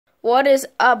What is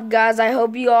up, guys? I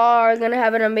hope you all are going to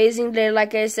have an amazing day,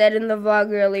 like I said in the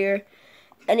vlog earlier.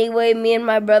 Anyway, me and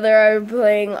my brother are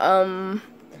playing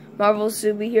Marvel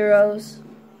Superheroes.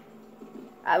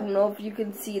 I don't know if you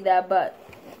can see that, but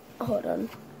hold on.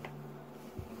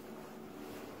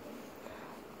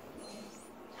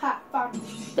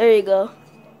 There you go.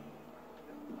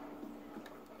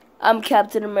 I'm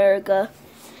Captain America.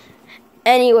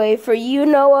 Anyway, for you,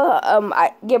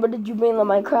 Noah, Gabriel, did you bring the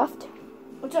Minecraft?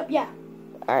 What's up? Yeah.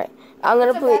 Alright. I'm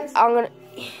gonna play.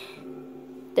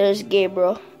 There's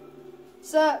Gabriel.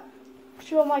 What's up?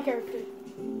 Show my character.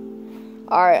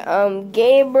 Alright,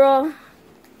 Gabriel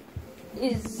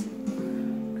is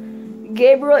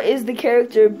the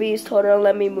character Beast. Hold on,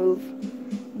 let me move.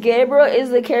 Gabriel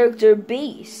is the character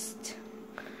Beast.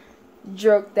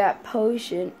 Drunk that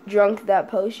potion.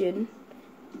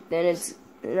 Then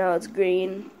now it's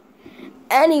green.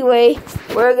 Anyway,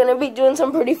 we're gonna be doing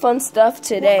some pretty fun stuff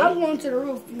today. Well, I'm going to the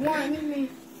roof. You wanna meet me?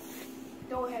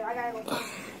 Go ahead, I gotta go.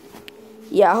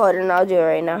 Yeah, hold on, I'll do it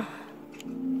right now.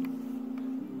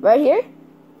 Right here?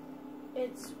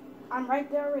 I'm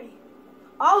right there already.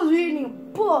 I was reading a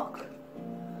book.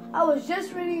 I was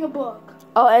just reading a book.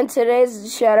 Oh, and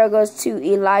today's shout out goes to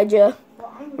Elijah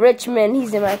Richmond.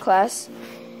 He's in my class.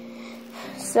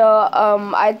 So,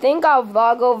 I think I'll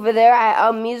vlog over there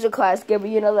at music class.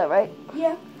 Gabriel, you know that, right?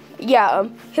 Yeah. Yeah,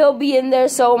 he'll be in there.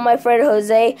 So my friend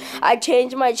Jose, I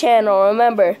changed my channel,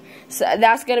 remember. So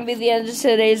that's going to be the end of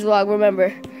today's vlog,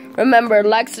 Remember,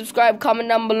 like, subscribe, comment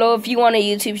down below if you want a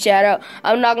YouTube shout out.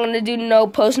 I'm not going to do no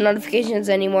post notifications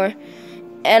anymore.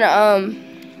 And,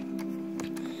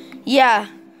 yeah.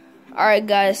 Alright,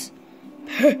 guys.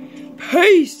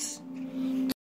 Peace.